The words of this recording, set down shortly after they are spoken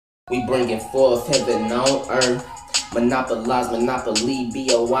We bringing forth heaven on earth. Monopolize, monopoly,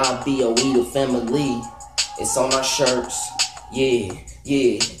 B-O-I, B-O-E, the family. It's on our shirts. Yeah,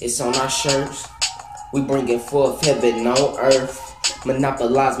 it's on our shirts. We bringing forth heaven on earth.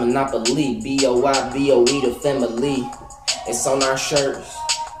 Monopolize, monopoly, B-O-I, B-O-E, the family. It's on our shirts.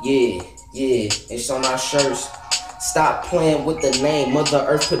 Yeah, it's on our shirts. Stop playing with the name. Mother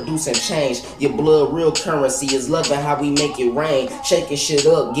Earth producing change. Your blood real currency is loving how we make it rain. Shaking shit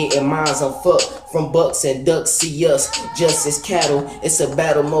up, getting minds unfucked. From bucks and ducks, see us just as cattle. It's a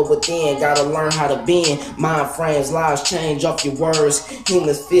battle mode within. Gotta learn how to bend. Mind frames, lives change off your words.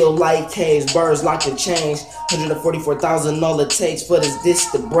 Humans feel like caves, birds like to change. 144,000 all it takes for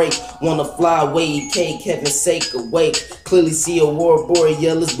this to break. Wanna fly away, cake, heaven's sake awake. Clearly see a war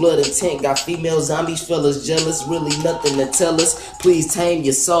borealis, blood intent. Got female zombies, fellas jealous. Really nothing to tell us. Please tame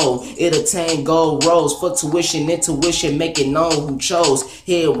your soul. It attain gold rows for tuition, intuition, make it known who chose.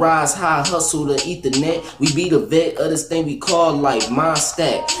 Head rise high, hustle to eat the net. We be the vet of this thing we call life, mind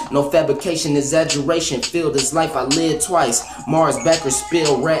stack. No fabrication, exaggeration. Feel this life I lived twice. Mars backers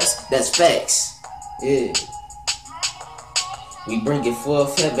spill rats, that's facts. Yeah. We bring it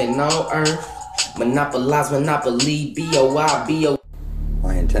forth heaven on earth. Monopolize, monopoly, B-O-I, B-O.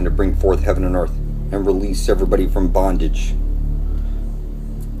 I intend to bring forth heaven and earth and release everybody from bondage.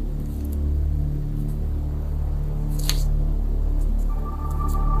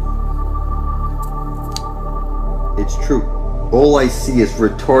 It's true. All I see is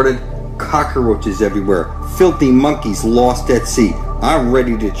retarded cockroaches everywhere. Filthy monkeys lost at sea. I'm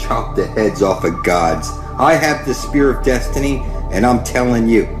ready to chop the heads off of gods. I have the spear of destiny, and I'm telling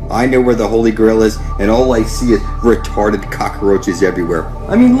you, I know where the Holy Grail is, and all I see is retarded cockroaches everywhere.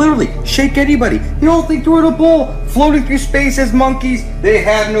 I mean, literally, shake anybody. You don't think they're in a bowl, floating through space as monkeys? They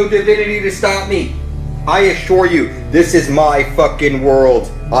have no divinity to stop me. I assure you, this is my fucking world.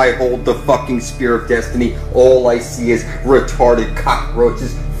 I hold the fucking spear of destiny. All I see is retarded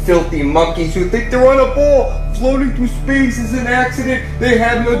cockroaches, filthy monkeys who think they're on a ball. Floating through space is an accident. They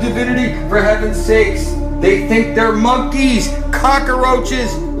have no divinity, for heaven's sakes. They think they're monkeys,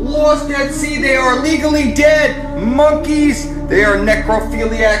 cockroaches, lost at sea. They are legally dead. Monkeys, they are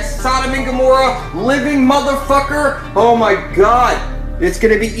necrophiliacs, Sodom and Gomorrah, living motherfucker. Oh my God. It's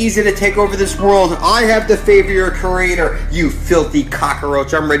gonna be easy to take over this world. I have the favor of your creator, you filthy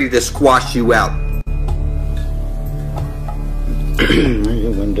cockroach. I'm ready to squash you out.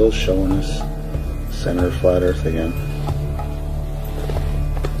 Your window's showing us center of flat Earth again.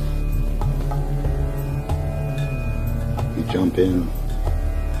 You jump in.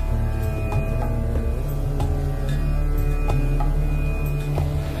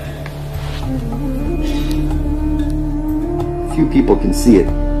 Few people can see it,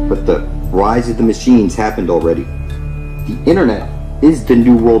 but the rise of the machines happened already. The internet is the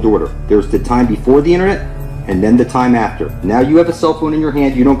new world order. There's the time before the internet, and then the time after. Now you have a cell phone in your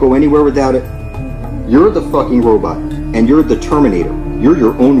hand, you don't go anywhere without it. You're the fucking robot, and you're the Terminator. You're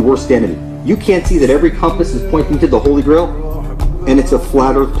your own worst enemy. You can't see that every compass is pointing to the Holy Grail, and it's a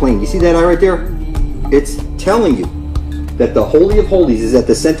flat earth plane. You see that eye right there? It's telling you that the Holy of Holies is at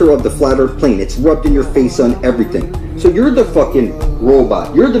the center of the flat earth plane. It's rubbed in your face on everything. So you're the fucking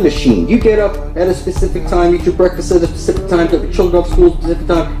robot. You're the machine. You get up at a specific time, eat your breakfast at a specific time, take your children off to school at a specific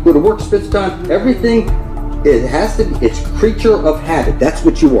time, go to work at a specific time. Everything, it has to be, it's creature of habit. That's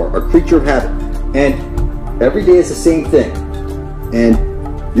what you are, a creature of habit. And every day is the same thing. And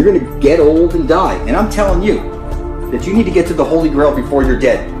you're going to get old and die. And I'm telling you that you need to get to the Holy Grail before you're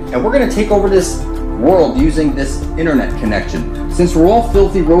dead. And we're going to take over this world using this internet connection. Since we're all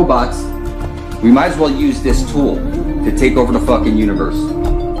filthy robots, we might as well use this tool to take over the fucking universe.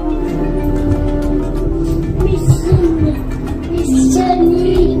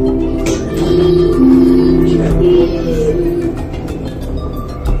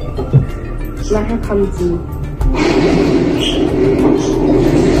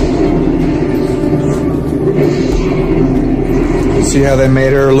 See how they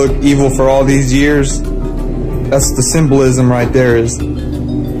made her look evil for all these years? That's the symbolism right there, is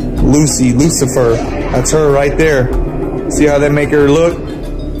Lucy, Lucifer. That's her right there. See how they make her look?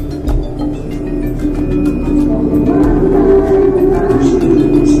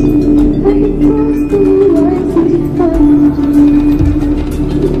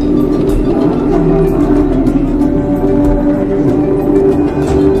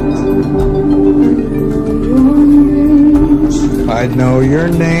 I know your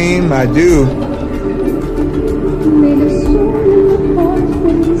name, I do.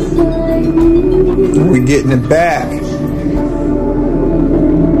 We getting it back.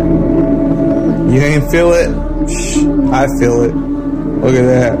 You ain't feel it? I feel it. Look at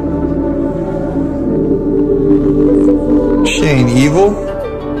that. She ain't evil.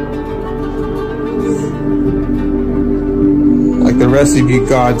 Like the rest of you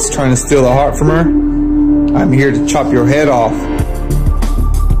gods trying to steal the heart from her, I'm here to chop your head off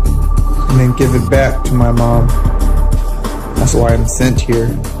and then give it back to my mom. That's why I'm sent here.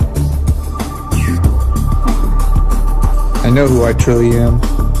 I know who I truly am.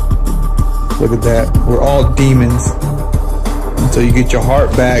 Look at that. We're all demons. Until you get your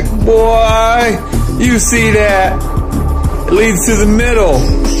heart back. Boy! You see that? It leads to the middle.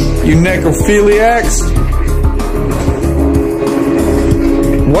 You necrophiliacs.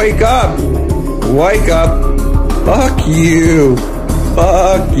 Wake up! Wake up! Fuck you!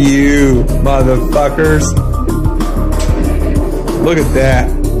 Fuck you, motherfuckers! Look at that.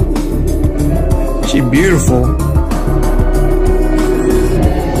 She beautiful.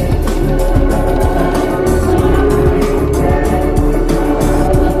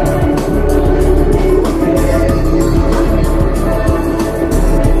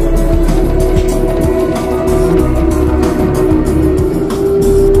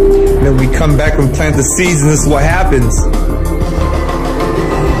 Come back and plant the seeds, and this is what happens.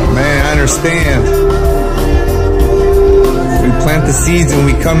 Man, I understand. We plant the seeds and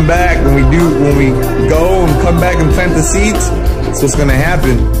we come back, and when we go and come back and plant the seeds, that's what's gonna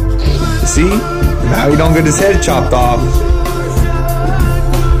happen. You see? Now he don't get his head chopped off.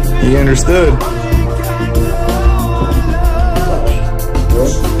 He understood.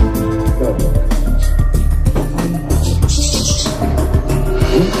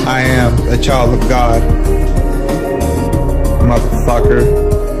 I am a child of God, motherfucker.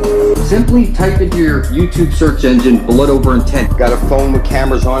 Simply type into your YouTube search engine blood over intent. Got a phone with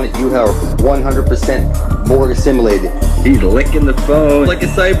cameras on it, you are 100% more assimilated. He's licking the phone like a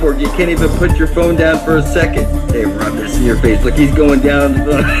cyborg. You can't even put your phone down for a second. Hey, rub this in your face. Look, he's going down the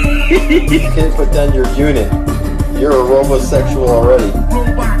phone. You can't put down your unit. You're a robosexual already.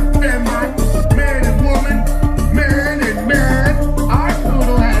 Robot and man and woman, man and man. Our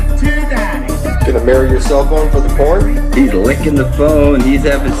poodle has two daddies. Gonna marry your cell phone for the porn? He's licking the phone. He's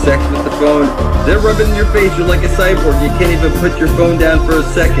having sex with the phone. They're rubbing in your face. You're like a cyborg. You can't even put your phone down for a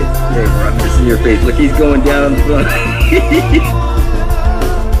second. Hey, rub this in your face. Look, he's going down the phone.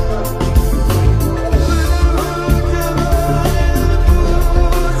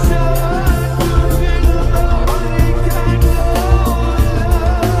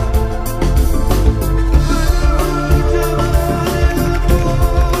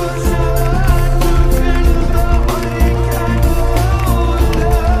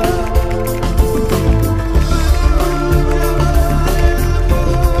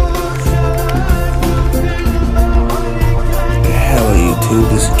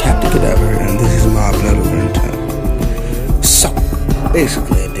 This is Captain Cadaver, and this is my blood over intent. So,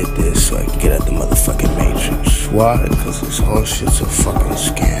 basically I did this so I could get at the motherfucking Matrix. Why? Because this whole shit's a fucking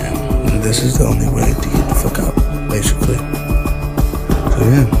scam. And this is the only way to get the fuck out, basically. So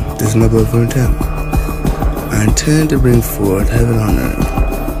yeah, this is my blood over intent. I intend to bring forth heaven on earth.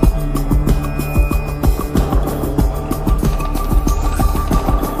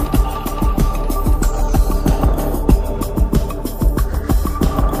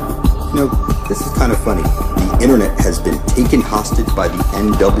 This is kind of funny. The internet has been taken hostage by the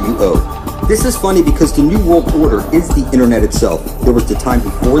NWO. This is funny because the New World Order is the internet itself. There was the time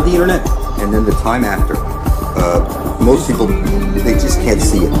before the internet and then the time after. Most people, they just can't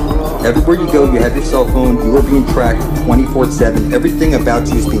see it. Everywhere you go, you have your cell phone, you are being tracked 24/7. Everything about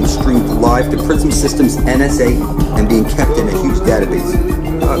you is being streamed live to prison systems, NSA, and being kept in a huge database.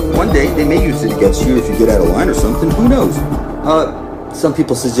 One day, they may use it against you if you get out of line or something. Who knows? Some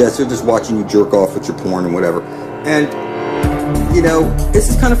people suggest they're just watching you jerk off with your porn and whatever. And, you know, this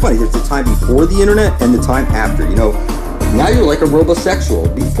is kind of funny. There's the time before the internet and the time after. You know, now you're like a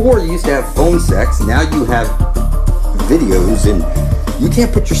robosexual. Before you used to have phone sex, now you have videos, and you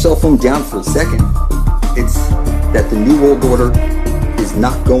can't put your cell phone down for a second. It's that the New World Order is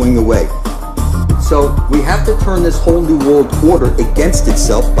not going away. So we have to turn this whole New World Order against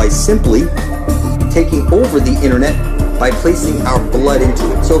itself by simply taking over the internet by placing our blood into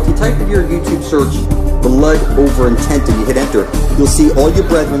it. So if you type in your YouTube search, blood over intent, and you hit enter, you'll see all your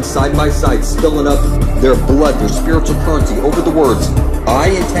brethren side by side spilling up their blood, their spiritual currency over the words, I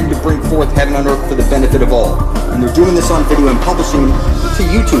intend to bring forth heaven on earth for the benefit of all. And they're doing this on video and publishing to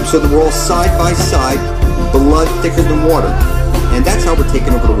YouTube so that we're all side by side, blood thicker than water. And that's how we're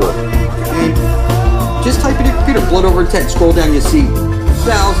taking over the world. And just type in your computer, blood over intent, scroll down, you'll see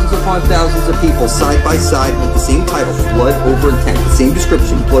thousands upon thousands of people side by side with the same title, blood over intent, the same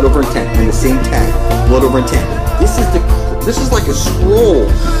description, blood over intent, and the same tag, blood over intent. This is like a scroll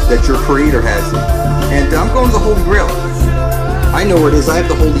that your creator has. And I'm going to the Holy Grail. I know where it is. I have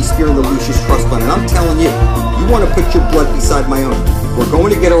the Holy Spirit and the Lucius Trust Fund, and I'm telling you, you want to put your blood beside my own. We're going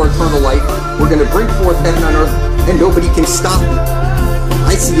to get our eternal life. We're going to bring forth heaven on earth, and nobody can stop me.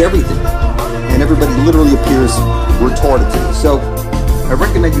 I see everything, and everybody literally appears retarded to me. So I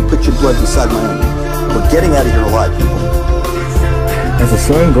recommend you put your blood beside my own. We're getting out of here alive, people. As the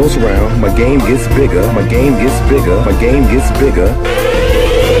sun goes around, my game gets bigger, my game gets bigger, my game gets bigger.